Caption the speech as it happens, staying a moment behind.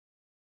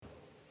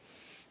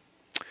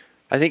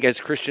I think as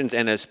Christians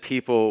and as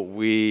people,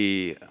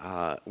 we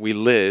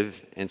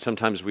live, and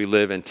sometimes we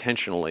live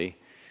intentionally.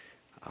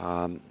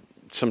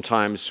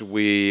 Sometimes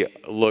we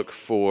look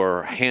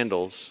for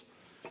handles,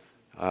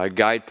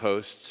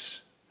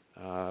 guideposts,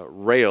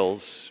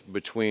 rails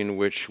between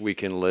which we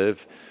can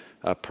live,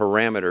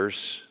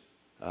 parameters,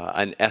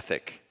 an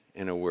ethic,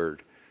 in a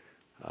word.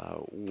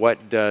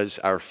 What does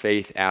our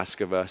faith ask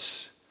of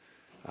us?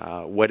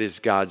 What is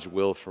God's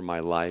will for my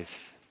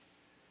life?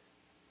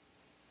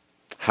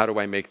 How do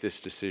I make this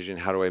decision?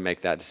 How do I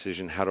make that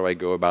decision? How do I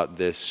go about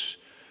this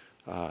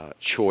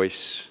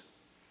choice?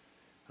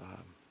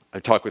 I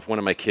talk with one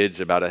of my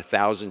kids about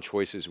 1,000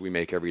 choices we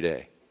make every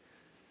day.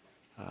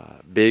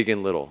 Big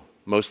and little,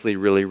 mostly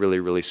really, really,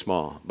 really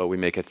small, but we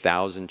make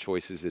 1,000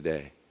 choices a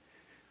day.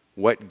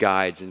 What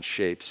guides and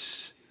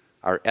shapes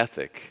our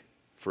ethic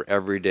for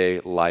everyday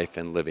life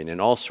and living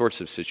in all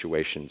sorts of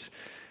situations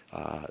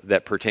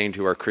that pertain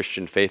to our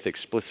Christian faith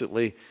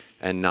explicitly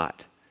and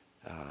not?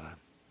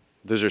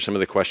 Those are some of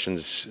the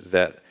questions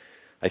that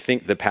I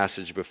think the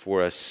passage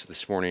before us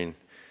this morning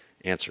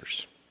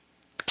answers.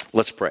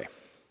 Let's pray.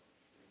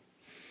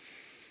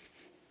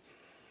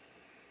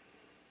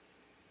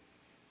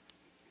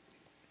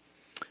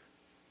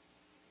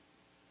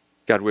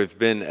 God, we've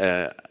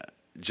been,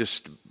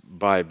 just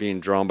by being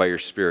drawn by your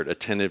Spirit,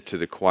 attentive to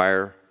the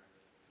choir,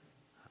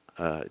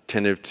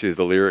 attentive to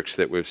the lyrics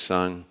that we've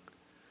sung,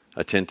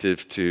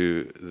 attentive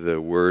to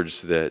the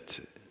words that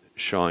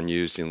Sean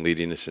used in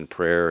leading us in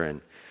prayer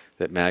and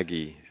that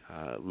Maggie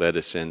led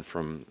us in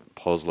from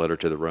Paul's letter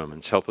to the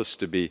Romans. Help us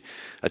to be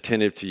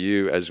attentive to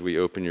you as we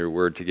open your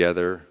word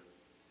together.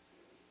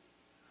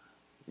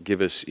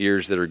 Give us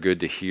ears that are good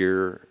to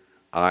hear,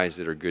 eyes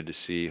that are good to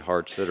see,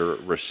 hearts that are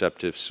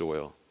receptive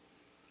soil.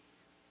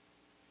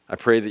 I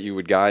pray that you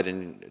would guide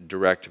and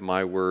direct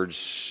my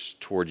words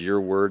toward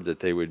your word, that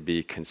they would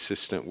be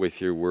consistent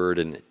with your word,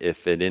 and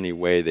if in any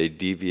way they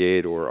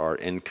deviate or are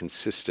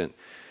inconsistent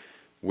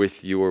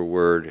with your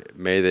word,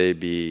 may they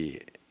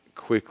be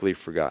quickly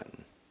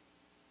forgotten.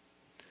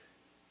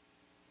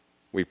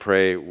 We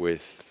pray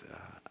with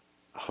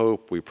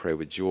hope, we pray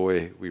with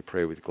joy, we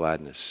pray with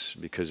gladness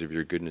because of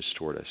your goodness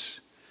toward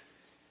us.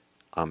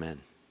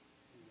 Amen.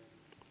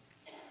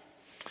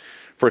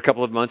 For a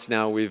couple of months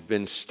now, we've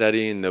been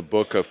studying the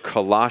book of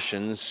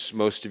Colossians,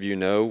 most of you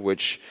know,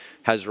 which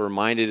has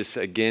reminded us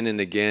again and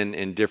again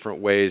in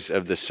different ways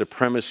of the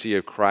supremacy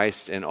of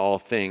Christ in all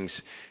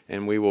things,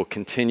 and we will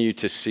continue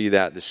to see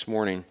that this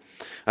morning.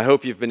 I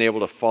hope you've been able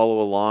to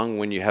follow along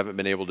when you haven't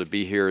been able to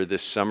be here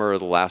this summer or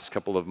the last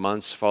couple of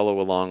months. Follow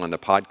along on the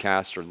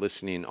podcast or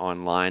listening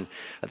online.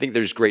 I think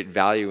there's great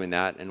value in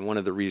that, and one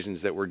of the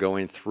reasons that we're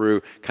going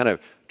through, kind of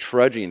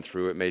trudging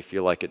through, it may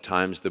feel like at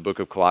times, the book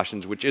of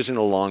Colossians, which isn't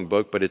a long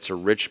book, but it's a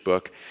rich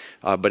book.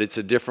 But it's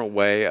a different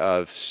way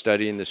of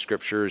studying the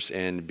scriptures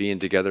and being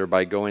together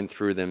by going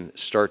through them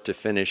start to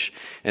finish.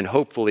 And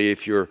hopefully,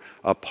 if you're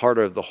a part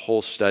of the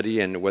whole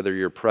study, and whether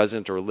you're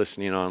present or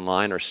listening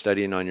online or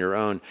studying on your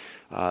own,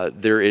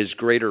 there is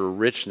greater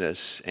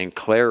richness and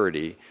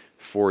clarity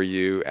for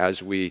you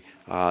as we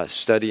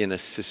study in a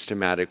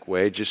systematic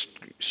way, just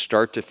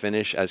start to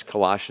finish as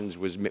Colossians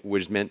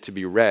was meant to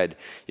be read.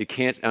 You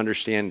can't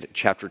understand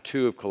chapter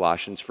 2 of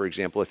Colossians, for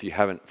example, if you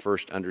haven't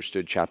first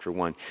understood chapter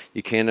 1.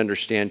 You can't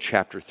understand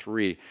chapter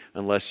 3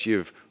 unless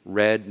you've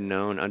read,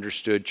 known,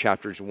 understood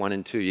chapters 1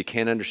 and 2. You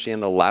can't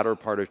understand the latter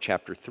part of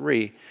chapter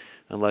 3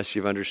 unless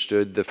you've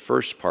understood the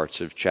first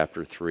parts of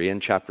chapter 3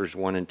 and chapters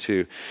 1 and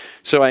 2.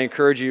 So I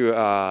encourage you,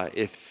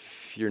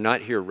 if you're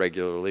not here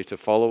regularly, to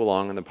follow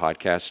along on the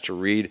podcast, to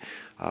read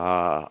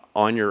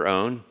on your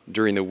own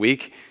during the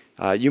week.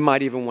 You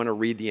might even want to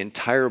read the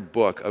entire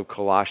book of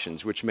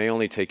Colossians, which may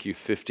only take you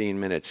 15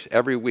 minutes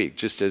every week,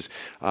 just as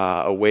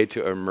a way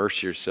to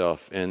immerse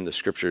yourself in the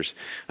scriptures.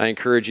 I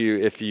encourage you,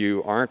 if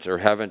you aren't or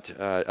haven't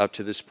up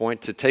to this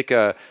point, to take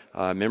a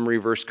memory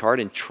verse card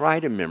and try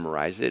to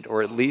memorize it,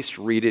 or at least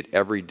read it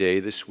every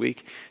day this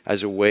week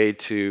as a way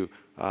to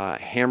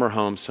hammer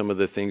home some of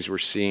the things we're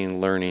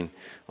seeing, learning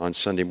on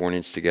Sunday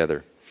mornings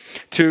together.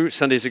 2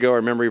 Sundays ago,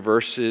 our memory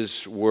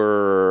verses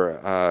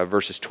were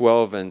verses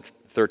 12 and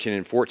 13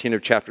 and 14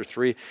 of chapter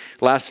 3.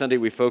 Last Sunday,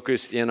 we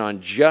focused in on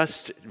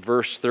just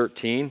verse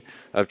 13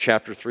 of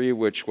chapter 3,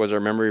 which was our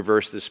memory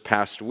verse this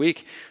past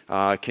week.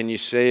 Can you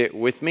say it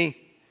with me?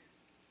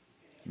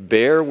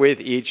 Bear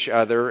with each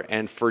other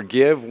and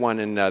forgive one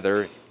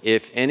another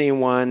if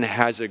anyone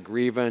has a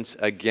grievance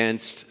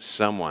against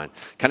someone.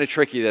 Kind of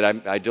tricky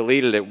that I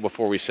deleted it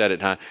before we said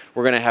it, huh?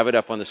 We're going to have it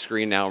up on the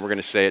screen now, and we're going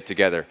to say it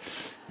together.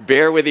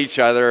 Bear with each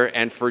other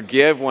and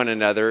forgive one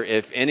another.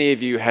 If any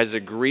of you has a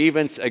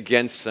grievance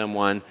against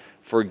someone,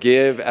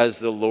 forgive as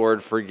the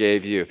Lord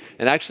forgave you.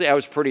 And actually, I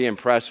was pretty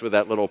impressed with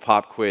that little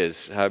pop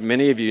quiz.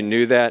 Many of you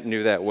knew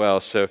that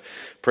well, so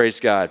praise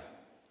God.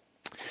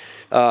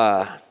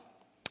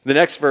 The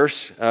next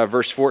verse,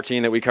 verse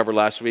 14 that we covered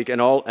last week,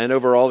 and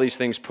over all these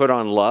things put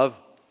on love,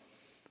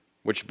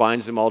 which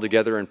binds them all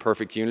together in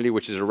perfect unity,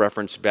 which is a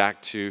reference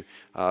back to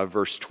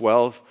verse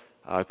 12.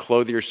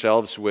 Clothe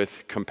yourselves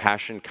with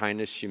compassion,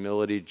 kindness,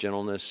 humility,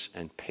 gentleness,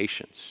 and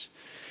patience.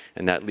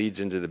 And that leads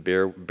into the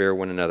bear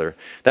one another.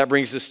 That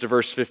brings us to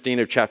verse 15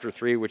 of chapter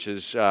 3, which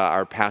is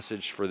our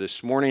passage for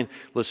this morning.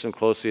 Listen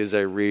closely as I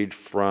read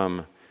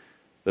from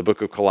the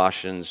book of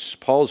Colossians,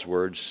 Paul's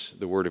words,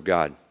 the word of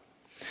God.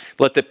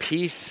 Let the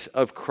peace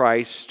of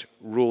Christ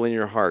rule in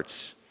your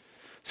hearts,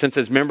 since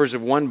as members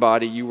of one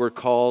body you were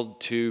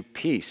called to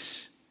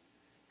peace,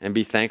 and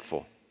be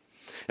thankful.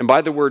 And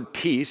by the word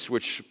peace,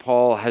 which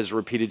Paul has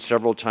repeated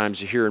several times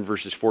here in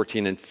verses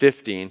 14 and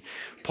 15,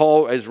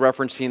 Paul is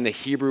referencing the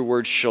Hebrew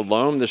word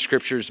shalom. The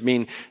scriptures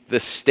mean the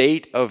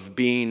state of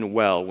being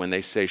well when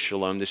they say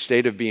shalom, the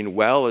state of being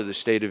well or the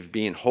state of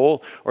being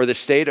whole or the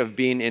state of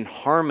being in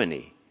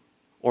harmony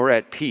or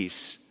at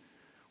peace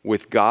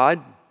with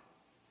God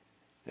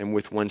and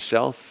with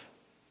oneself,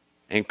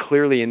 and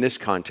clearly in this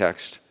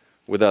context,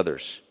 with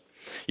others.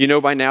 You know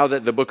by now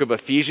that the book of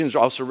Ephesians,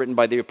 also written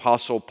by the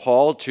Apostle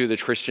Paul to the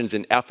Christians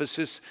in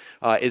Ephesus,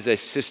 is a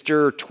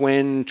sister,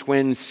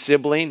 twin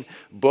sibling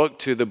book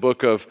to the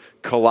book of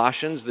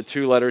Colossians. The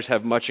two letters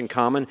have much in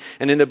common.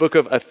 And in the book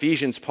of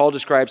Ephesians, Paul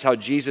describes how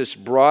Jesus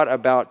brought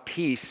about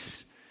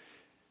peace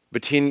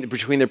between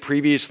the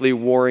previously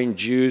warring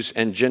Jews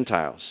and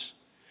Gentiles.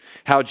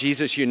 How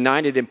Jesus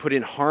united and put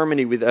in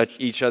harmony with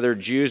each other,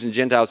 Jews and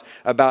Gentiles,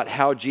 about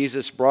how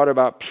Jesus brought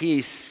about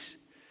peace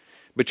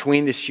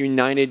between this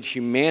united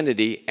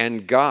humanity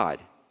and God.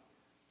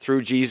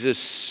 Through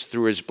Jesus,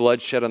 through his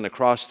blood shed on the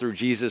cross, through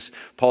Jesus,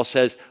 Paul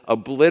says,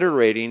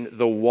 obliterating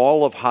the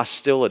wall of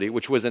hostility,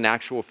 which was an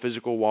actual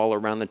physical wall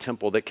around the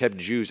temple that kept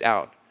Jews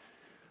out.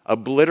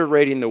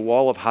 Obliterating the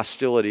wall of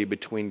hostility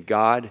between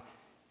God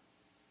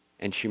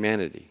and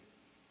humanity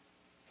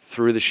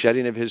through the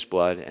shedding of his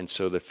blood, and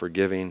so the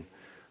forgiving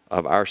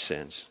of our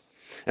sins.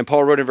 And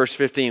Paul wrote in verse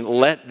 15,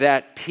 let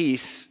that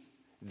peace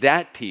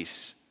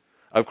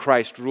of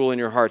Christ rule in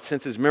your hearts.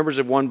 Since as members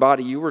of one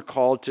body, you were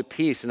called to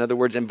peace. In other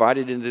words,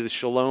 invited into the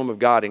shalom of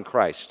God in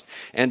Christ.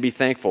 And be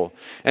thankful.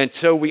 And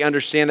so we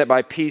understand that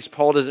by peace,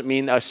 Paul doesn't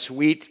mean a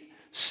sweet,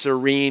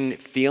 serene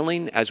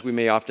feeling, as we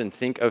may often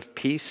think of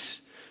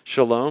peace,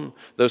 shalom,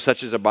 though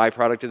such is a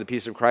byproduct of the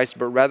peace of Christ,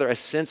 but rather a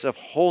sense of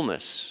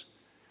wholeness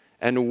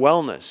and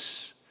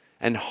wellness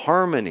and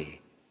harmony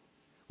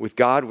with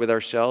God, with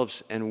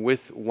ourselves, and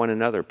with one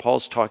another.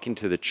 Paul's talking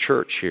to the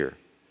church here.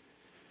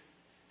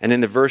 And in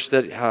the verse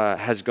that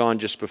has gone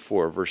just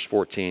before, verse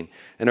 14,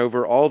 and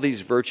over all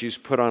these virtues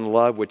put on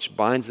love, which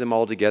binds them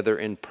all together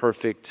in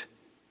perfect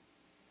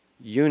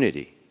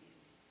unity.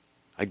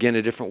 Again,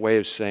 a different way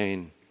of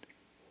saying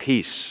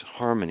peace,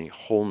 harmony,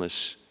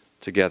 wholeness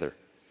together.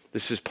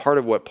 This is part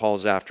of what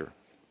Paul's after.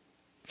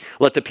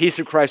 Let the peace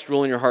of Christ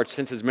rule in your hearts,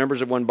 since as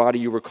members of one body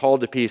you were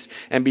called to peace,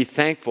 and be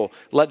thankful.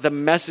 Let the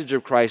message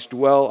of Christ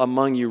dwell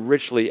among you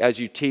richly as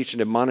you teach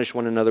and admonish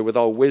one another with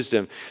all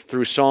wisdom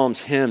through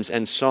psalms, hymns,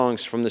 and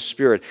songs from the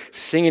Spirit,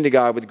 singing to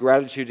God with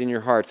gratitude in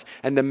your hearts.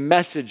 And the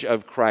message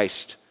of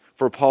Christ,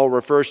 for Paul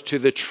refers to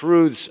the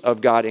truths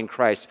of God in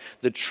Christ,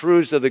 the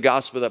truths of the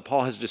gospel that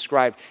Paul has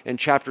described in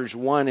chapters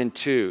 1 and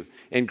 2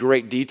 in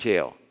great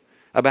detail.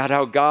 About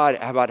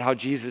how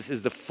Jesus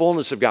is the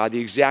fullness of God, the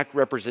exact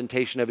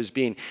representation of his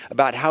being,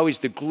 about how he's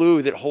the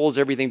glue that holds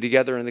everything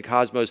together in the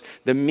cosmos,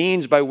 the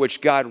means by which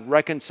God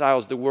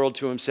reconciles the world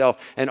to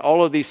himself. And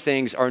all of these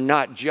things are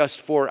not just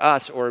for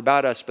us or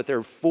about us, but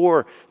they're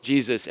for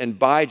Jesus and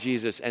by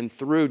Jesus and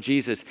through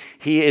Jesus.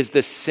 He is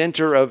the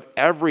center of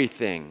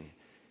everything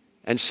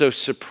and so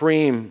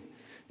supreme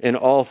in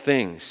all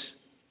things.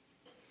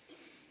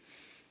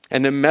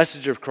 And the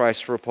message of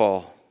Christ for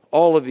Paul,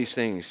 all of these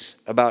things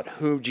about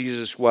who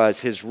Jesus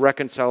was, his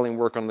reconciling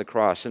work on the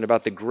cross, and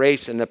about the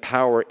grace and the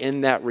power in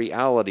that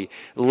reality.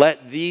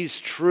 Let these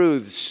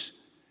truths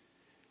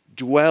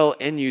dwell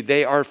in you.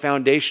 They are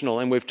foundational,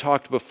 and we've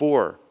talked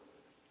before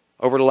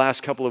over the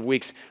last couple of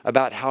weeks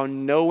about how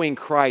knowing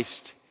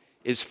Christ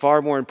is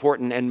far more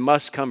important and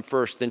must come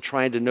first than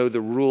trying to know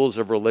the rules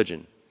of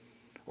religion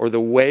or the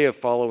way of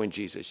following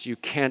Jesus. You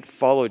can't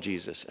follow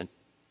Jesus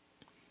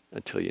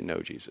until you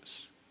know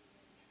Jesus.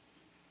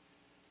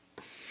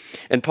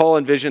 And Paul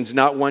envisions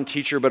not one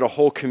teacher, but a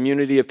whole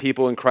community of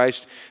people in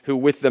Christ who,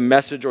 with the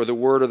message or the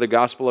word or the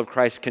gospel of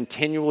Christ,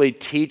 continually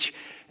teach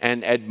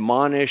and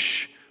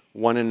admonish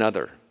one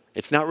another.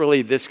 It's not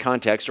really this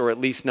context, or at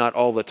least not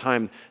all the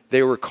time.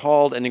 They were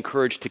called and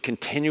encouraged to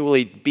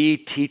continually be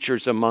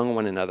teachers among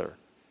one another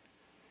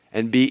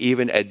and be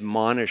even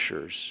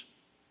admonishers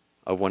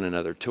of one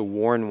another, to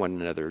warn one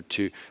another,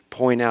 to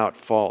point out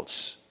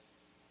faults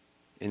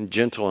in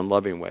gentle and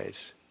loving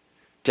ways,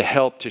 to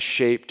help, to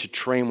shape, to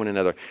train one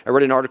another. I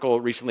read an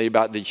article recently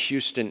about the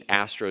Houston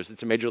Astros.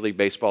 It's a Major League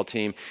Baseball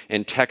team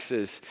in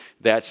Texas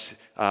that's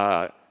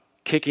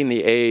kicking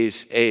the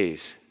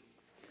A's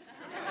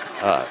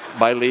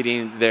by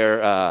leading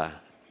their,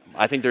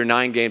 I think they're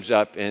 9 games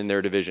up in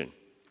their division.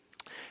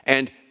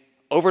 And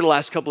over the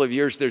last couple of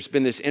years, there's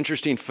been this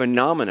interesting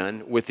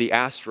phenomenon with the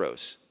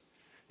Astros.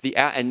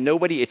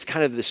 It's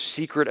kind of the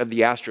secret of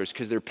the Astros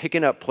because they're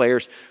picking up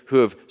players who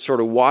have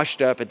sort of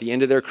washed up at the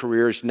end of their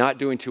careers, not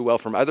doing too well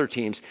from other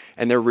teams,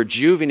 and they're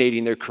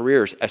rejuvenating their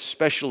careers,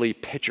 especially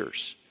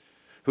pitchers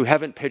who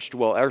haven't pitched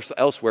well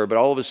elsewhere, but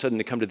all of a sudden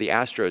they come to the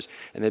Astros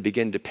and they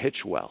begin to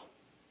pitch well.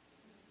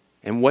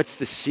 And what's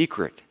the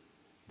secret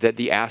that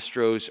the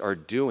Astros are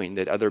doing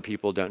that other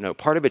people don't know?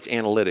 Part of it's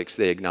analytics,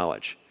 they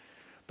acknowledge.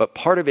 But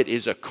part of it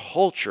is a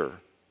culture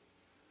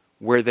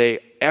where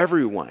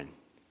everyone,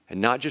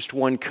 and not just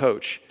one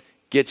coach,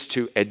 gets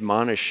to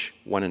admonish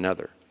one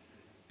another.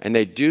 And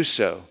they do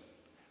so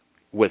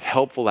with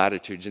helpful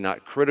attitudes and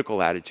not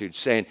critical attitudes,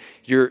 saying,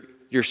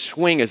 your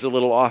swing is a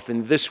little off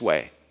in this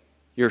way.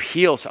 Your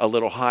heel's a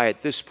little high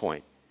at this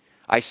point.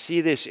 I see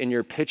this in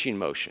your pitching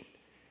motion.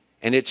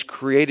 And it's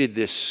created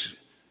this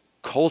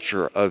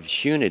culture of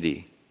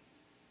unity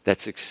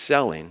that's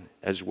excelling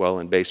as well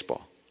in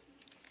baseball.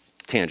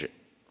 Tangent.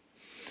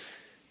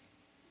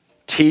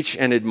 Teach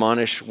and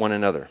admonish one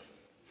another.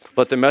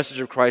 Let the message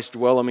of Christ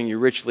dwell among you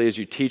richly as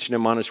you teach and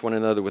admonish one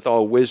another with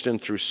all wisdom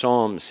through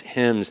psalms,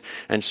 hymns,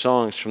 and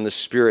songs from the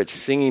Spirit,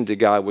 singing to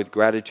God with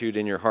gratitude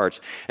in your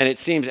hearts. And it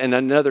seems, and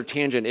another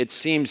tangent, it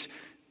seems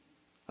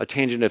a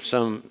tangent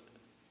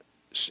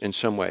in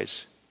some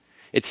ways.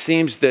 It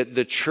seems that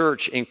the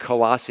church in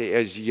Colossae,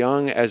 as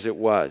young as it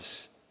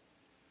was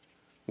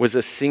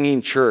a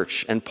singing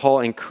church, and Paul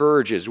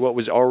encourages what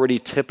was already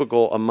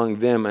typical among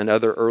them and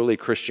other early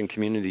Christian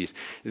communities.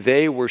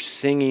 They were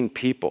singing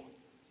people.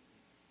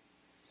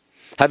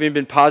 Having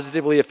been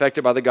positively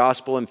affected by the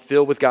gospel and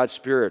filled with God's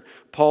Spirit,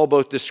 Paul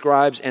both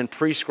describes and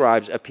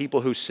prescribes a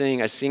people who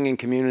sing, a singing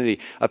community,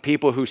 a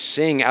people who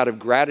sing out of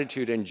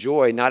gratitude and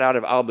joy, not out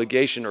of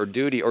obligation or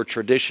duty or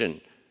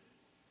tradition,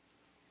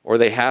 or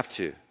they have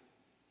to.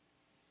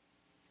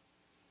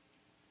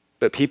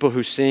 But people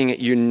who sing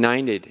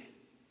united,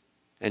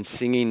 and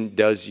singing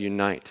does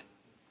unite.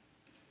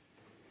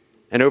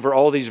 And over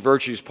all these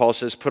virtues, Paul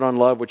says, put on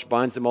love, which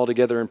binds them all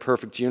together in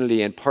perfect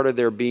unity. And part of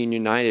their being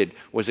united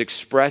was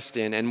expressed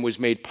in and was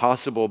made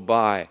possible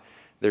by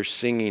their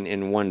singing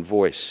in one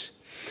voice.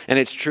 And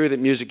it's true that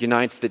music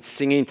unites, that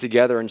singing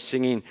together and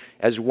singing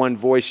as one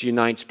voice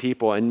unites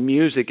people. And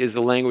music is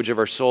the language of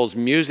our souls.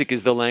 Music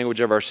is the language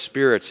of our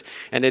spirits.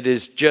 And it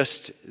is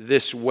just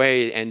this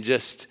way and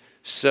just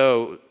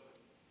so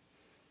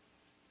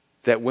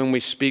that when we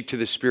speak to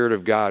the Spirit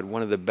of God,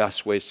 one of the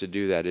best ways to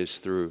do that is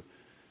through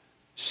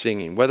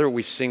singing, whether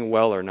we sing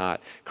well or not.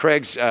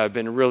 Craig's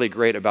been really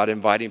great about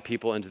inviting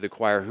people into the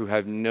choir who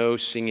have no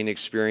singing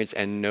experience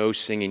and no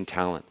singing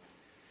talent,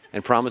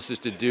 and promises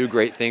to do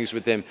great things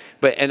with them.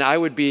 And I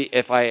would be,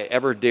 if I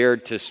ever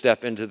dared to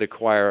step into the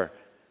choir,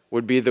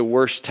 would be the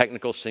worst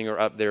technical singer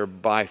up there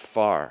by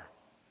far.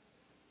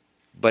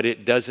 But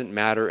it doesn't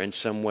matter in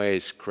some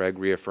ways, Craig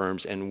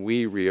reaffirms, and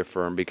we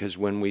reaffirm, because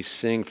when we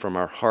sing from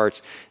our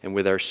hearts and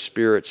with our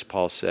spirits,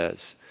 Paul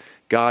says,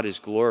 God is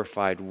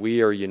glorified,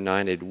 we are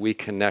united, we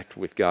connect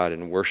with God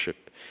in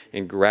worship,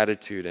 in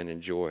gratitude, and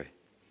in joy.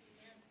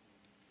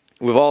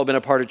 We've all been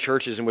a part of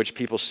churches in which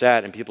people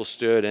sat and people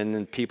stood and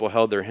then people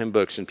held their hymn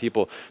books and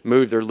people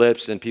moved their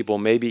lips and people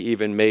maybe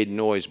even made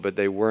noise, but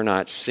they were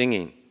not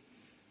singing.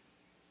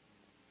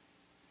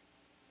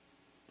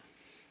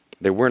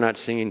 They were not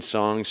singing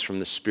songs from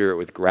the Spirit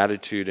with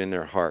gratitude in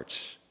their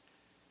hearts,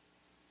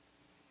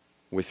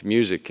 with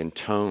music and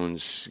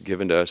tones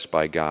given to us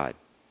by God.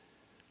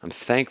 I'm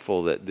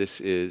thankful that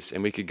this is,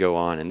 and we could go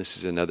on, and this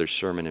is another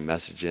sermon and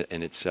message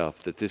in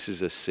itself, that this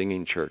is a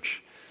singing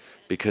church,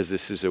 because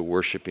this is a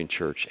worshiping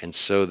church, and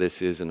so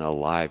this is an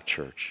alive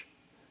church.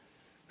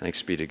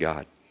 Thanks be to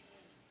God.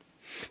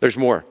 There's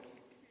more.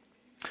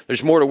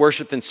 There's more to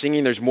worship than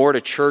singing. There's more to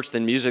church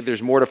than music.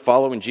 There's more to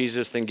following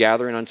Jesus than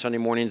gathering on Sunday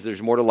mornings.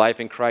 There's more to life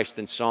in Christ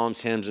than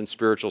psalms, hymns, and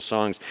spiritual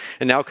songs.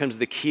 And now comes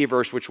the key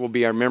verse, which will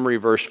be our memory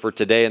verse for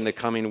today and the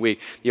coming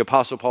week. The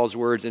Apostle Paul's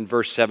words in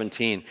verse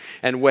 17.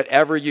 And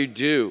whatever you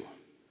do,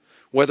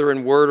 whether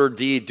in word or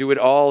deed, do it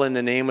all in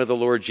the name of the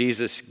Lord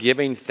Jesus,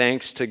 giving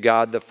thanks to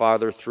God the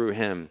Father through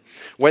him.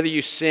 Whether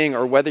you sing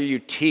or whether you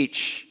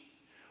teach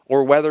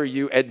or whether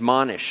you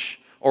admonish,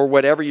 or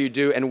whatever you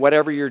do, and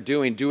whatever you're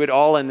doing, do it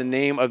all in the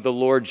name of the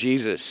Lord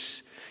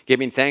Jesus,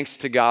 giving thanks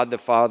to God the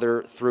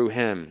Father through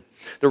him.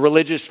 The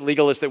religious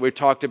legalists that we've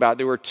talked about,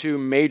 there were two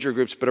major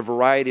groups, but a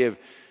variety of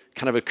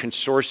kind of a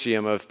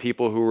consortium of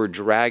people who were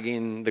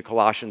dragging the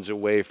Colossians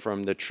away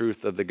from the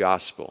truth of the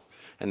gospel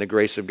and the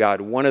grace of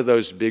God. One of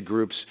those big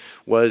groups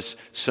was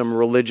some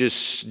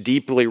religious,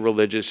 deeply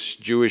religious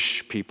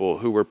Jewish people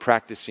who were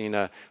practicing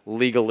a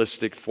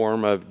legalistic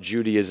form of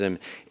Judaism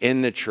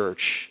in the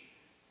church,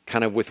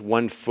 kind of with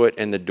one foot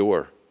in the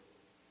door.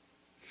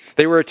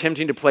 They were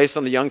attempting to place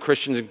on the young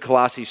Christians in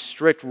Colossae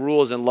strict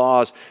rules and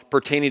laws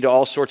pertaining to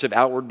all sorts of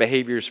outward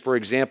behaviors. For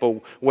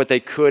example, what they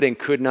could and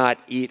could not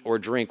eat or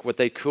drink, what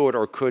they could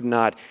or could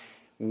not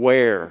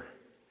wear,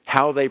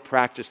 how they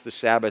practiced the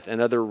Sabbath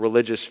and other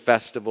religious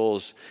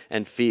festivals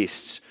and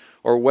feasts,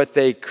 or what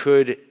they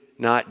could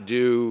not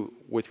do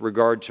with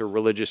regard to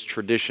religious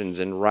traditions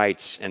and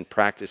rites and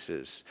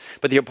practices.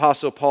 But the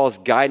Apostle Paul's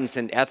guidance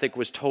and ethic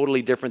was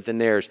totally different than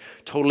theirs,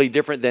 totally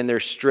different than their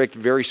strict,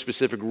 very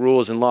specific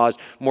rules and laws,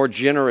 more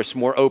generous,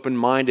 more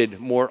open-minded,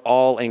 more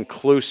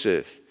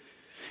all-inclusive.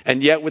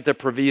 And yet with the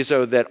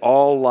proviso that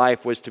all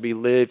life was to be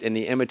lived in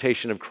the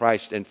imitation of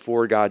Christ and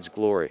for God's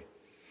glory.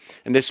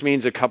 And this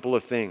means a couple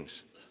of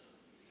things.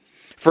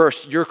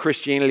 First, your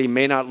Christianity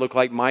may not look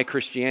like my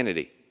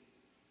Christianity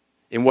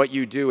in what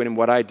you do and in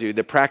what I do.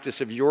 The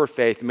practice of your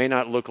faith may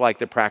not look like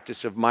the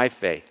practice of my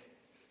faith.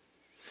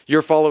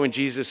 Your following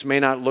Jesus may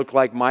not look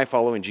like my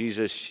following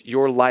Jesus.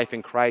 Your life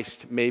in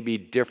Christ may be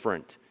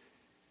different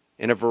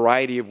in a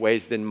variety of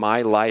ways than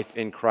my life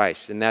in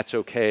Christ, and that's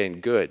okay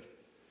and good.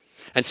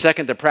 And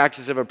second, the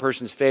practice of a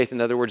person's faith,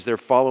 in other words, they're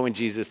following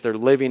Jesus, they're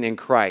living in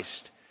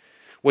Christ,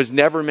 was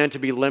never meant to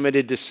be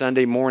limited to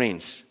Sunday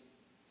mornings.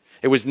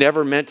 It was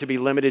never meant to be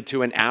limited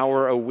to an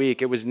hour a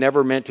week. It was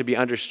never meant to be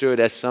understood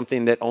as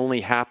something that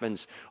only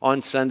happens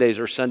on Sundays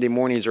or Sunday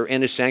mornings or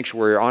in a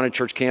sanctuary or on a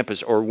church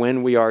campus or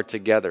when we are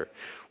together.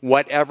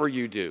 Whatever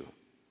you do,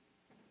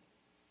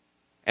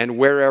 and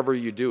wherever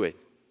you do it,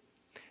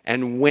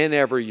 and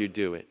whenever you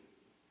do it,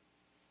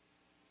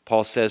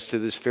 Paul says to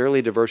this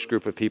fairly diverse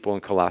group of people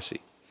in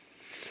Colossae,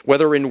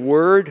 whether in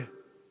word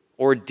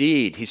or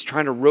deed, he's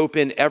trying to rope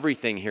in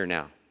everything here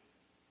now.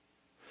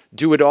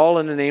 Do it all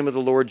in the name of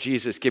the Lord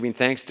Jesus, giving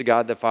thanks to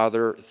God the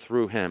Father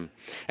through him.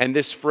 And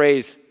this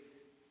phrase,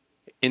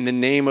 in the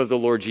name of the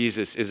Lord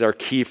Jesus, is our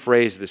key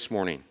phrase this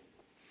morning.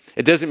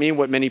 It doesn't mean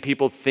what many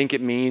people think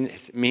it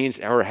means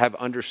or have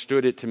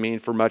understood it to mean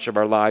for much of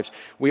our lives.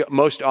 We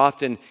most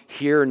often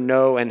hear,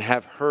 know, and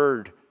have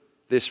heard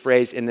this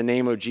phrase, in the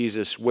name of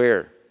Jesus,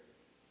 where?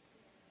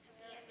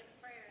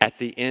 At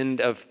the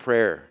end of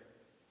prayer.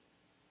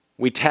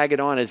 We tag it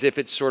on as if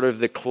it's sort of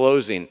the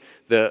closing,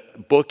 the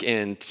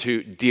bookend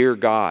to Dear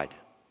God.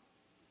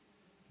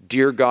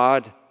 Dear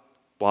God,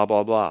 blah,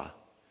 blah, blah.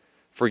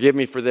 Forgive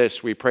me for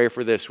this. We pray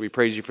for this. We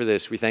praise you for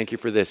this. We thank you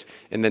for this.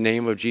 In the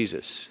name of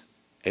Jesus,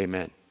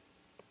 amen.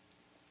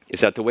 Is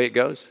that the way it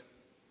goes?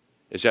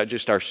 Is that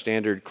just our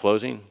standard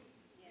closing?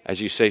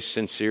 As you say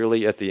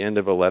sincerely at the end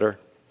of a letter?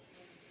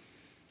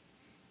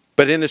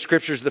 But in the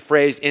scriptures, the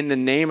phrase, in the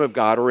name of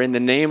God or in the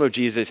name of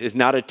Jesus, is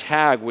not a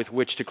tag with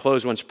which to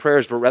close one's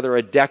prayers, but rather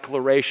a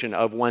declaration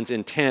of one's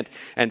intent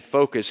and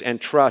focus and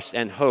trust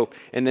and hope.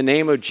 In the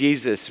name of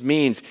Jesus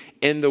means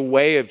in the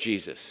way of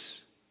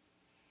Jesus,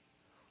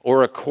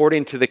 or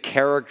according to the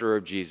character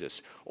of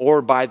Jesus,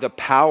 or by the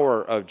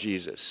power of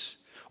Jesus,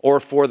 or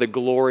for the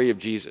glory of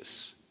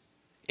Jesus.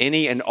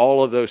 Any and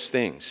all of those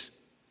things.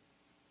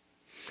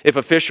 If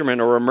a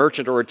fisherman or a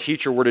merchant or a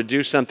teacher were to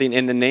do something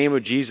in the name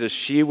of Jesus,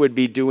 she would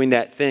be doing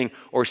that thing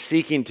or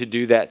seeking to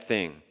do that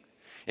thing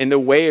in the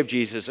way of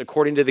Jesus,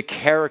 according to the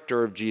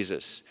character of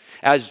Jesus,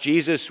 as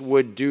Jesus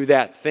would do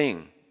that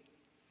thing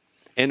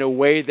in a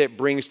way that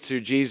brings to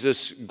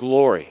Jesus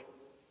glory,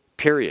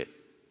 period,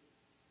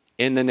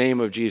 in the name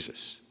of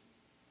Jesus.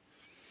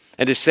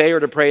 And to say or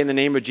to pray in the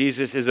name of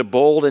Jesus is a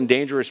bold and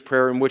dangerous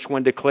prayer in which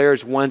one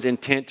declares one's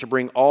intent to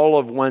bring all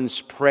of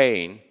one's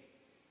praying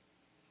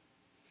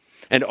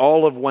and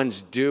all of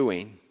one's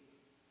doing,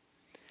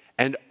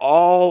 and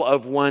all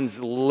of one's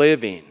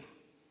living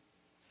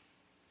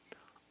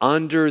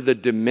under the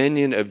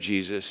dominion of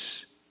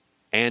Jesus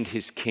and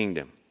his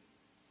kingdom,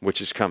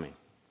 which is coming.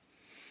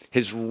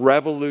 His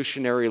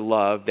revolutionary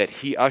love that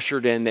he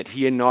ushered in, that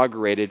he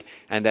inaugurated,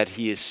 and that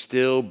he is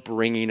still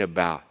bringing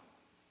about.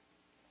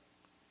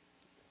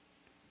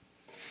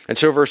 And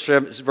so in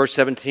verse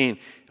 17,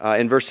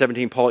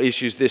 Paul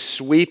issues this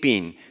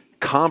sweeping,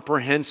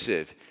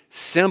 comprehensive,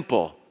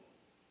 simple,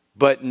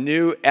 but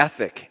new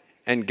ethic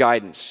and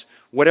guidance.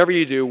 Whatever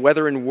you do,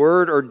 whether in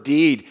word or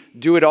deed,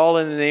 do it all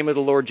in the name of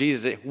the Lord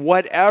Jesus.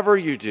 Whatever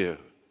you do,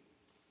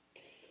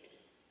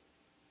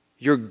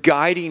 your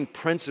guiding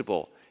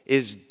principle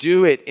is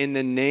do it in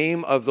the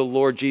name of the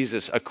Lord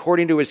Jesus,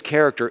 according to his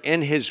character,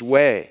 in his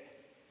way,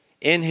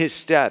 in his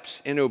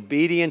steps, in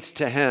obedience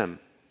to him,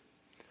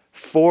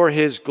 for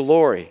his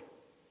glory.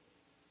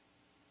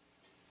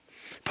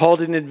 Paul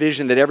didn't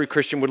envision that every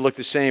Christian would look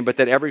the same, but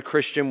that every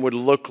Christian would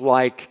look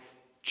like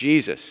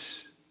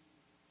Jesus.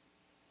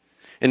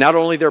 And not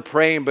only they're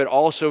praying, but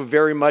also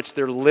very much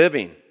they're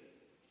living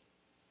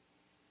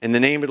in the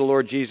name of the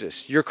Lord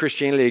Jesus. Your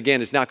Christianity,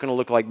 again, is not going to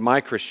look like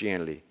my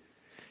Christianity,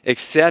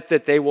 except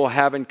that they will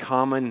have in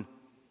common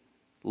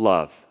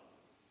love.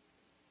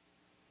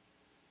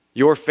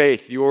 Your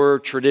faith, your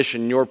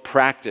tradition, your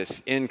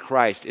practice in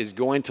Christ is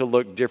going to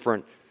look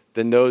different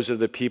than those of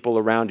the people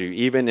around you,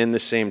 even in the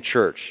same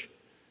church.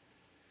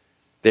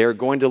 They are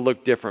going to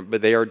look different,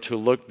 but they are to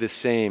look the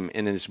same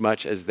in as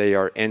much as they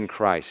are in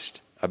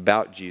Christ,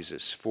 about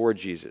Jesus, for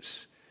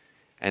Jesus,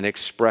 and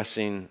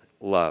expressing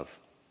love.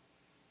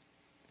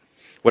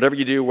 Whatever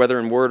you do, whether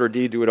in word or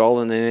deed, do it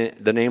all in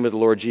the name of the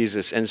Lord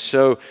Jesus. And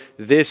so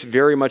this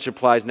very much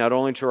applies not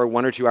only to our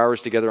 1 or 2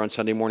 hours together on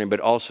Sunday morning, but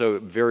also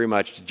very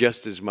much,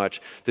 just as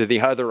much, to the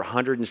other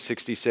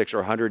 166 or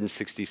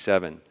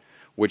 167,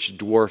 which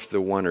dwarf the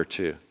 1 or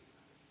 2,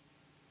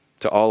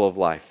 to all of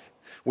life.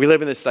 We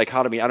live in this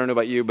dichotomy. I don't know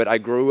about you, but I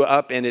grew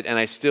up in it and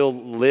I still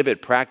live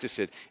it, practice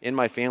it in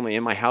my family,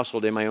 in my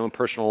household, in my own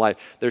personal life.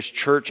 There's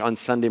church on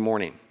Sunday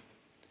morning.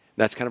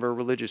 That's kind of a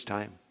religious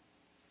time.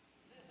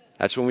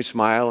 That's when we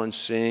smile and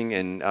sing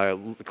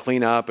and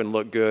clean up and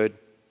look good.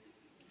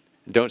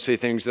 Don't say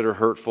things that are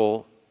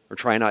hurtful, or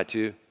try not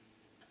to.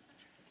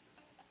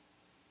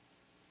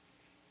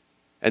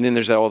 And then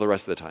there's all the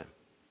rest of the time.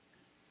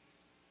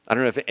 I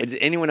don't know did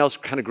anyone else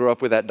kind of grow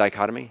up with that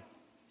dichotomy?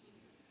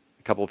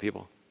 A couple of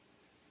people.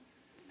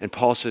 And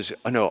Paul says,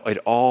 oh no, it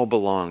all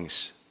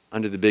belongs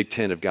under the big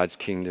tent of God's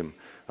kingdom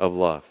of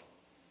love.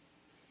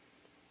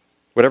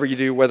 Whatever you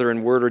do, whether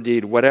in word or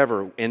deed,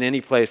 whatever, in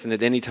any place and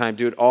at any time,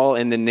 do it all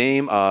in the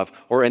name of,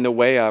 or in the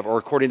way of, or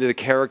according to the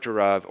character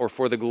of, or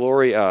for the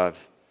glory of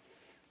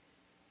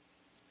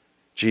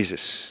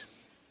Jesus.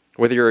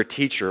 Whether you're a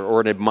teacher or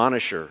an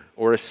admonisher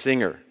or a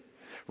singer,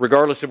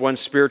 regardless of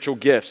one's spiritual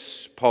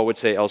gifts, Paul would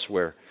say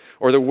elsewhere,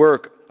 or the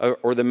work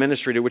or the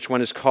ministry to which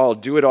one is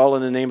called, do it all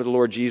in the name of the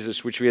Lord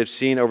Jesus, which we have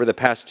seen over the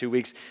past 2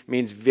 weeks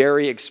means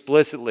very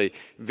explicitly,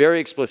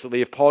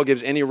 if Paul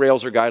gives any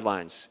rails or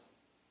guidelines,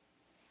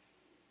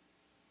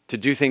 to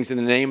do things in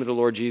the name of the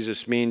Lord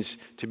Jesus means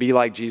to be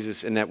like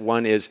Jesus, in that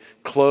one is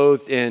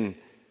clothed in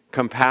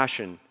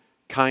compassion,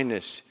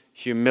 kindness,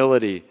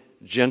 humility,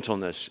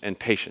 gentleness, and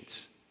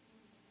patience.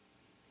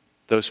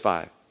 Those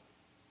 5.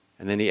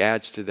 And then he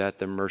adds to that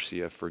the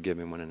mercy of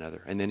forgiving one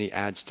another. And then he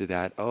adds to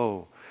that,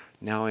 oh,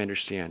 now I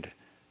understand.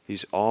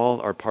 These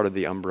all are part of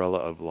the umbrella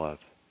of love.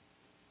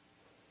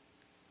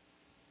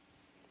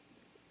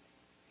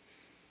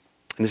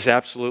 And this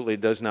absolutely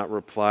does not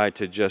reply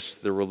to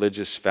just the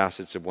religious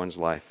facets of one's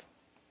life.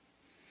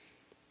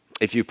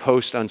 If you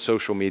post on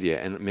social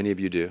media, and many of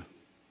you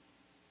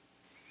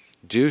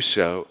do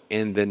so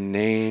in the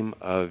name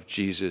of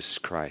Jesus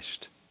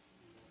Christ.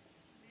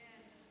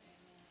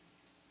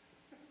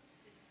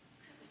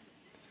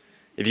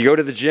 If you go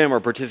to the gym or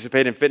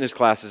participate in fitness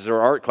classes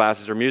or art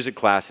classes or music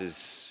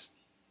classes,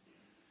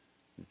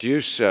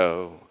 do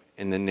so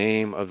in the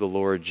name of the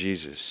Lord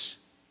Jesus.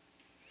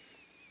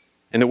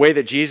 In the way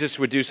that Jesus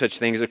would do such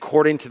things,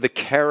 according to the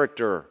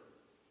character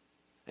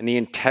and the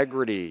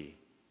integrity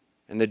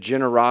and the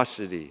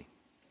generosity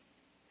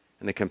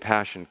and the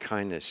compassion,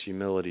 kindness,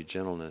 humility,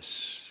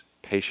 gentleness,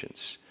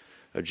 patience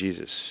of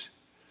Jesus.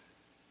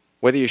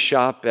 Whether you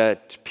shop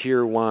at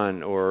Pier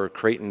 1 or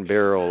Crate and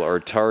Barrel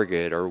or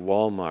Target or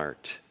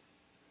Walmart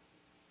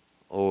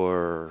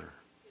or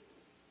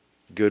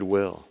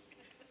Goodwill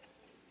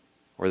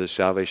or the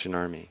Salvation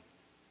Army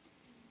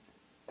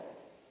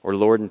or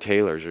Lord &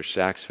 Taylor's or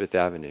Saks Fifth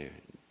Avenue,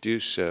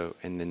 do so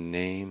in the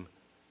name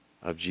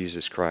of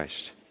Jesus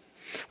Christ.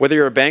 Whether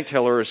you're a bank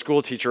teller or a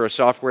school teacher or a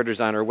software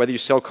designer, whether you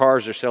sell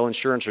cars or sell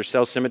insurance or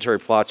sell cemetery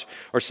plots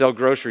or sell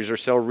groceries or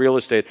sell real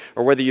estate,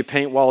 or whether you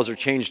paint walls or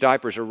change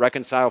diapers or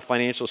reconcile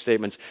financial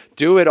statements,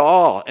 do it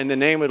all in the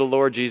name of the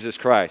Lord Jesus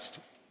Christ.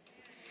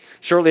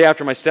 Shortly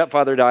after my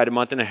stepfather died a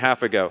month and a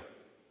half ago,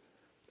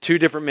 2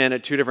 different men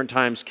at 2 different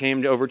times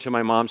came over to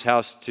my mom's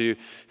house to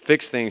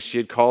fix things. She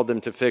had called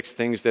them to fix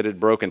things that had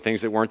broken,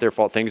 things that weren't their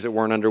fault, things that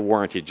weren't under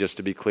warranty, just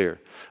to be clear.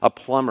 A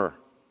plumber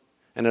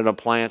and an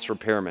appliance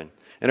repairman.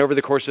 And over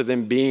the course of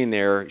them being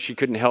there, she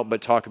couldn't help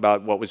but talk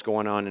about what was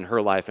going on in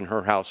her life and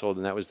her household,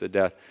 and that was the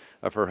death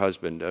of her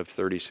husband of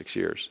 36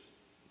 years.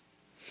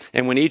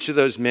 And when each of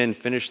those men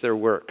finished their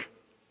work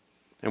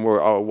and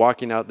were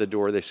walking out the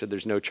door, they said,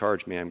 "There's no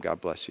charge, ma'am.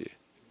 God bless you."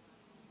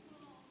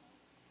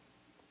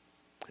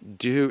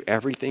 Do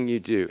everything you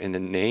do in the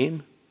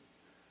name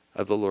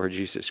of the Lord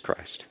Jesus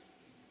Christ.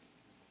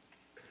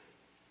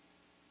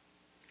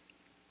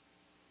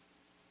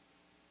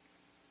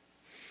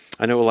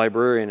 I know a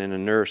librarian and a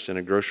nurse and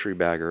a grocery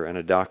bagger and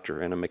a doctor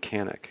and a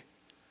mechanic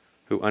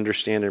who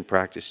understand and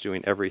practice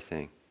doing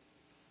everything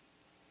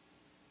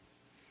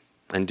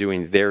and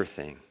doing their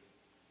thing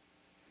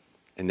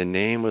in the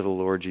name of the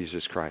Lord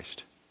Jesus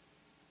Christ.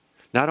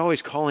 Not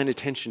always calling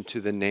attention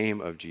to the name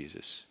of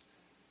Jesus.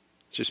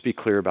 Just be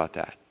clear about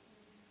that.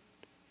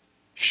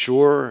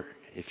 Sure,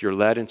 if you're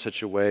led in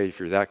such a way, if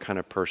you're that kind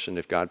of person,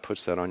 if God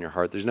puts that on your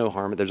heart, there's no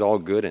harm, there's all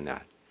good in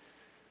that.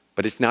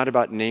 But it's not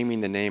about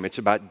naming the name. It's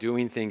about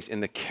doing things in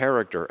the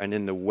character and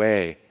in the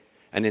way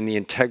and in the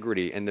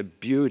integrity and the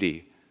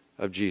beauty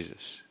of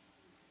Jesus.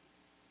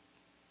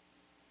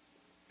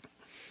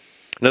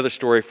 Another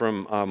story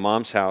from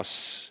Mom's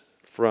house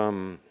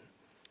from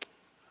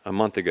a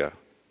month ago.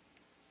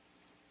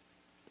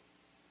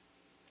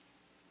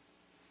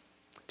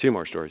 2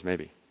 more stories,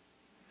 maybe.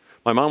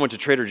 My mom went to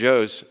Trader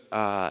Joe's,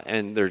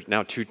 and there's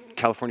now 2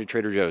 California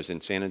Trader Joe's in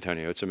San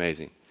Antonio. It's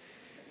amazing.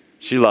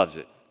 She loves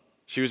it.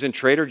 She was in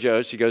Trader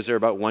Joe's. She goes there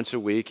about once a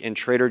week in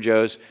Trader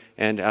Joe's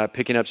and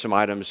picking up some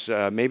items.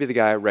 Maybe the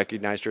guy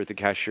recognized her at the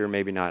cashier,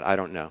 maybe not. I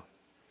don't know.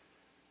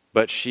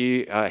 But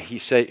she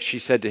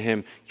said to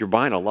him, "You're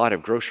buying a lot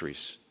of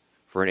groceries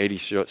for an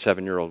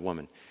 87-year-old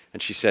woman."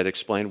 And she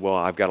explained, "Well,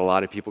 I've got a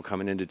lot of people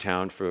coming into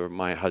town for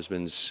my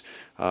husband's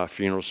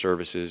funeral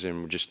services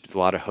and just a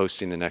lot of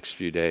hosting the next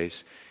few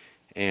days."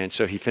 And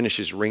so he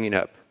finishes ringing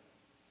up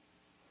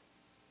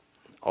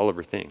all of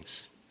her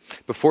things.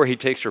 Before he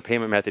takes her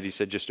payment method, he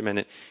said, "Just a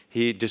minute."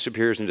 He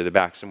disappears into the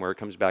back somewhere,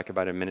 comes back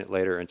about a minute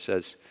later and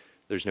says,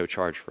 "There's no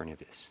charge for any of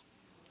this."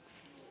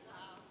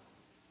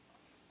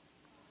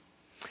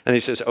 And he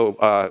says,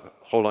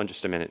 hold on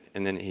just a minute.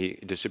 And then he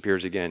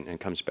disappears again and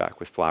comes back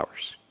with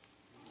flowers.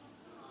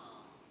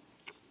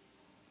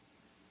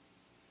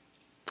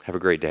 Have a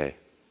great day.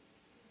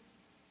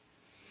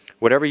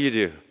 Whatever you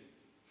do,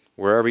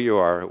 wherever you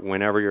are,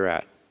 whenever you're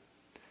at,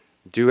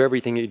 do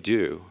everything you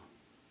do,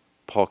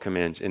 Paul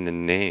commands, in the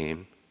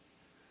name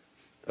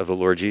of the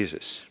Lord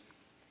Jesus.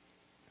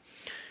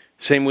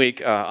 Same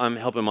week, I'm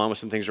helping Mom with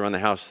some things around the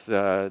house.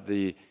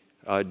 The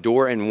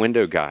door and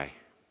window guy,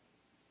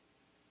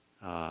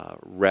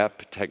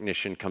 rep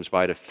technician, comes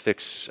by to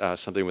fix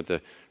something with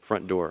the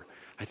front door.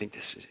 I think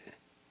this is it.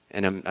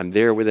 And I'm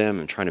there with him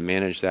and trying to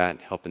manage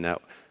that, helping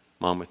that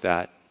Mom with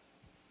that.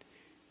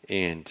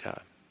 And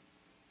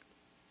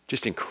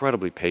just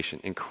incredibly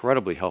patient,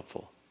 incredibly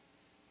helpful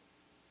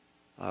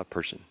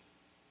person.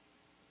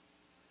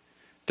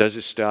 Does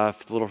his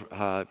stuff,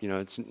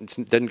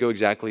 it doesn't go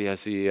exactly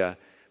as he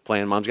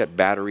planned. Mom's got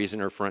batteries in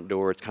her front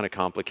door. It's kind of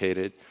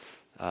complicated.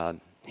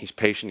 He's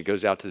patient. He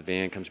goes out to the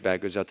van, comes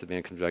back, goes out to the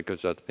van, comes back,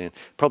 goes out to the van.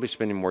 Probably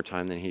spending more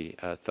time than he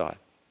thought.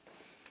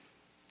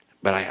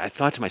 But I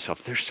thought to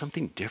myself, there's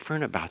something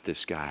different about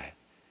this guy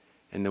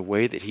and the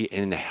way that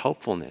and the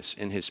helpfulness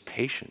and his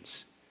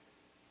patience.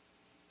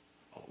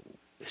 Oh,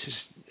 this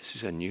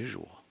is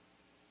unusual.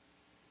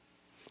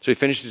 So he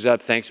finishes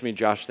up, thanks me,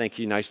 Josh, thank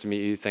you, nice to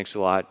meet you, thanks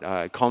a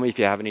lot. Call me if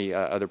you have any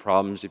other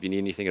problems, if you need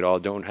anything at all.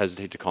 Don't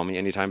hesitate to call me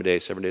any time of day,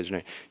 7 days a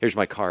night. Here's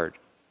my card.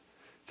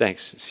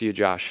 Thanks, see you,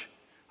 Josh.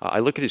 I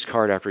look at his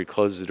card after he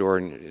closes the door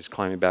and is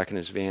climbing back in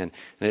his van,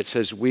 and it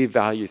says, we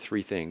value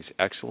 3 things: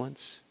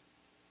 excellence,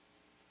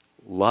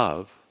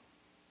 love,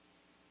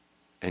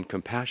 and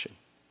compassion.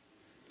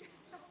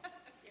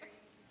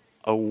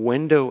 A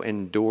window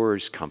and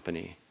doors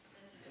company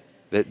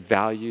that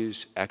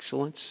values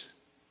excellence,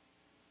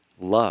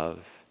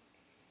 love,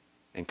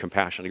 and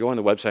compassion. I go on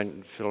the website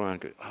and fiddle around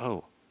and go,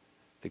 oh,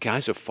 the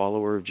guy's a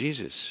follower of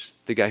Jesus,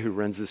 the guy who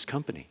runs this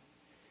company.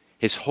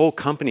 His whole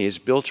company is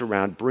built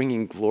around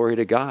bringing glory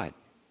to God.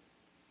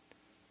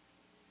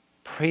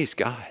 Praise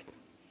God.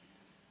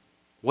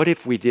 What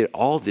if we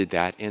all did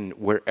that, and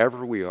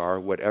wherever we are,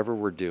 whatever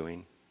we're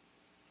doing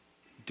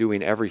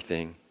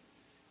everything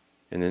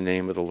in the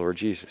name of the Lord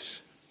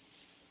Jesus?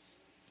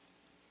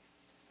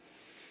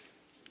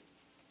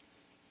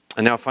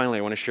 And now finally,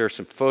 I want to share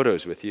some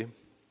photos with you.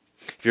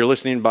 If you're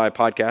listening by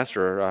podcast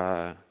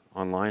or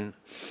online,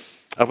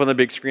 up on the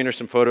big screen are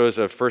some photos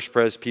of First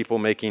Pres people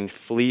making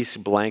fleece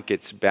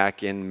blankets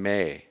back in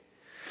May.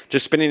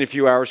 Just spending a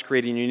few hours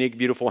creating unique,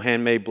 beautiful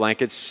handmade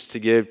blankets to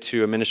give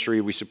to a ministry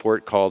we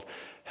support called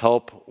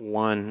Help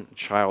One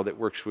Child that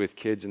works with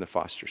kids in the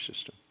foster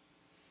system.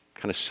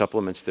 Kind of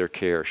supplements their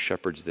care,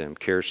 shepherds them,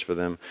 cares for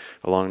them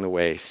along the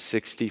way.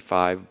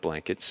 65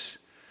 blankets,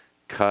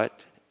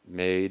 cut,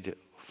 made,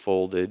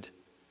 folded,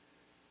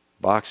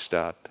 boxed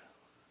up,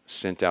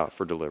 sent out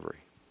for delivery.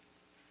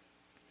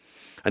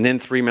 And then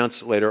 3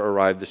 months later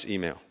arrived this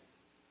email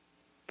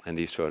and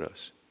these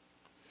photos.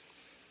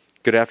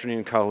 Good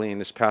afternoon, Colleen.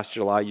 This past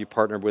July, you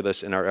partnered with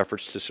us in our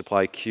efforts to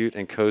supply cute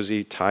and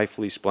cozy tie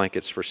fleece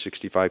blankets for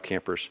 65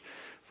 campers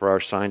for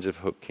our Signs of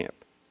Hope camp.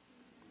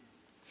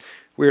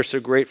 We are so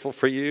grateful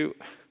for you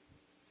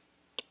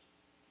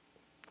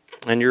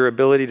and your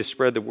ability to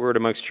spread the word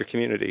amongst your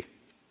community.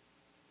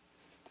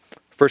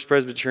 First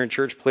Presbyterian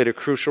Church played a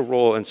crucial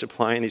role in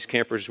supplying these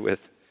campers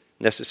with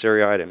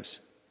necessary items.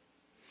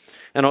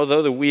 And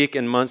although the week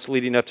and months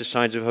leading up to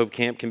Signs of Hope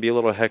camp can be a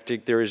little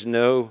hectic, there is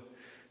no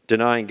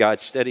denying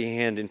God's steady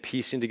hand in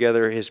piecing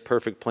together his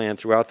perfect plan.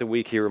 Throughout the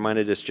week, he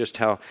reminded us just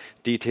how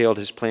detailed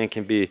his plan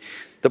can be.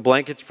 The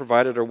blankets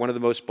provided are one of the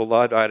most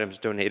beloved items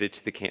donated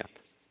to the camp.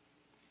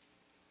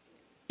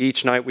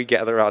 Each night we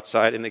gather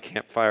outside in the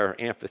campfire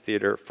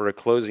amphitheater for a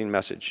closing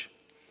message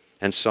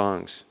and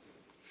songs.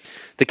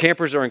 The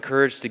campers are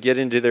encouraged to get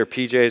into their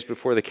PJs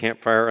before the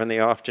campfire, and they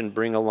often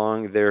bring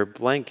along their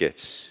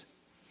blankets.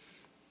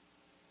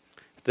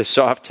 The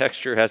soft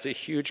texture has a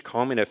huge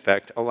calming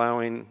effect,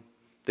 allowing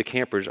the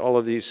campers, all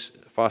of these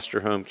foster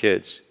home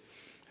kids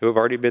who have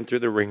already been through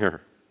the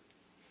ringer,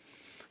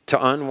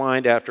 to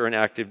unwind after an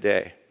active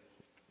day.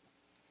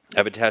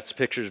 I've attached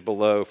pictures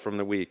below from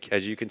the week.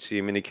 As you can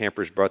see, many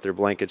campers brought their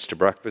blankets to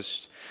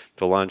breakfast,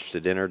 to lunch, to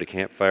dinner, to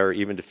campfire,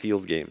 even to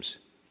field games.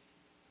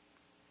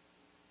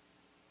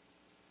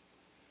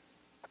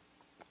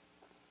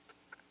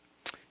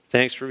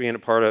 Thanks for being a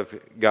part of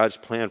God's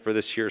plan for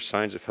this year's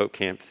Signs of Hope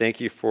camp.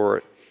 Thank you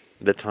for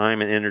the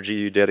time and energy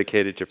you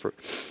dedicated to.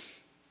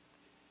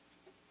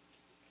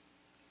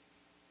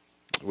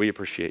 We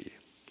appreciate you.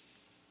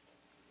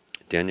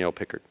 Danielle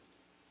Pickard.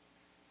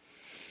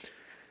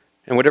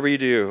 And whatever you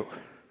do,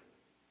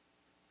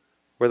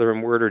 whether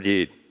in word or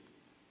deed,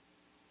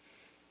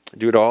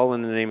 do it all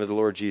in the name of the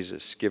Lord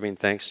Jesus, giving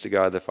thanks to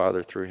God the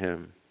Father through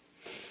him.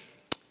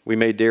 We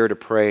may dare to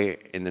pray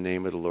in the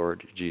name of the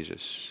Lord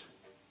Jesus.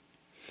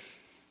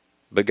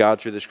 But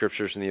God, through the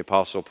scriptures and the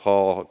Apostle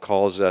Paul,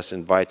 calls us,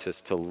 invites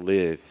us to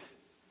live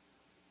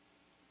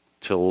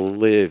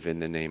in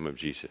the name of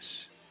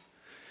Jesus.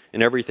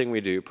 In everything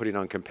we do, putting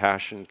on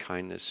compassion,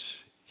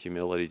 kindness,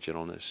 humility,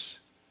 gentleness,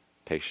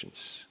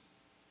 patience,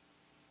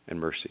 and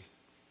mercy.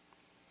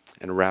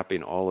 And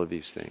wrapping all of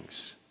these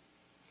things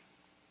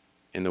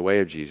in the way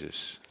of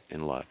Jesus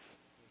in love.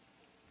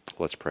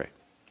 Let's pray.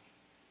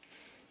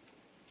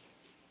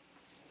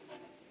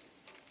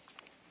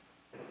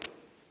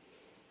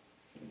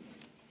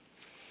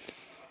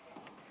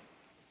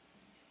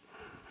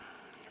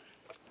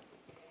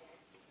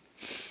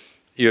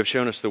 You have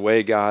shown us the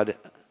way, God.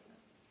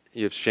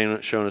 You have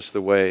shown us the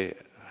way,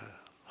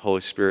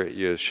 Holy Spirit.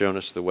 You have shown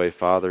us the way,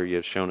 Father. You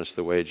have shown us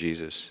the way,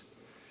 Jesus.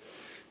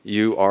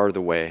 You are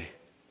the way.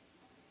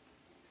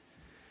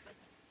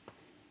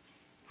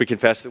 We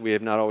confess that we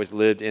have not always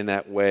lived in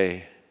that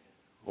way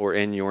or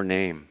in your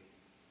name.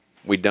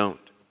 We don't,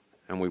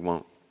 and we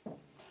won't.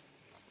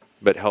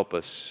 But help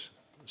us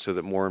so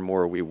that more and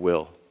more we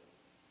will.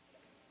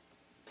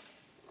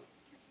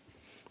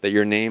 That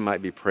your name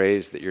might be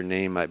praised, that your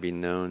name might be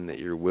known, that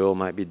your will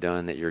might be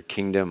done, that your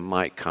kingdom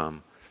might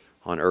come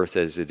on earth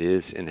as it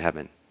is in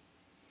heaven.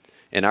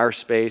 In our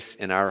space,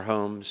 in our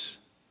homes,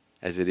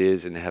 as it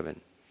is in heaven.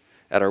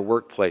 At our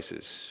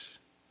workplaces,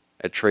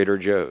 at Trader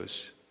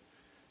Joe's,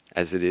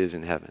 as it is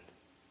in heaven.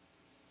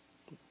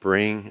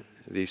 Bring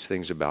these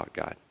things about,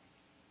 God.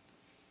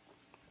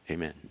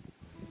 Amen.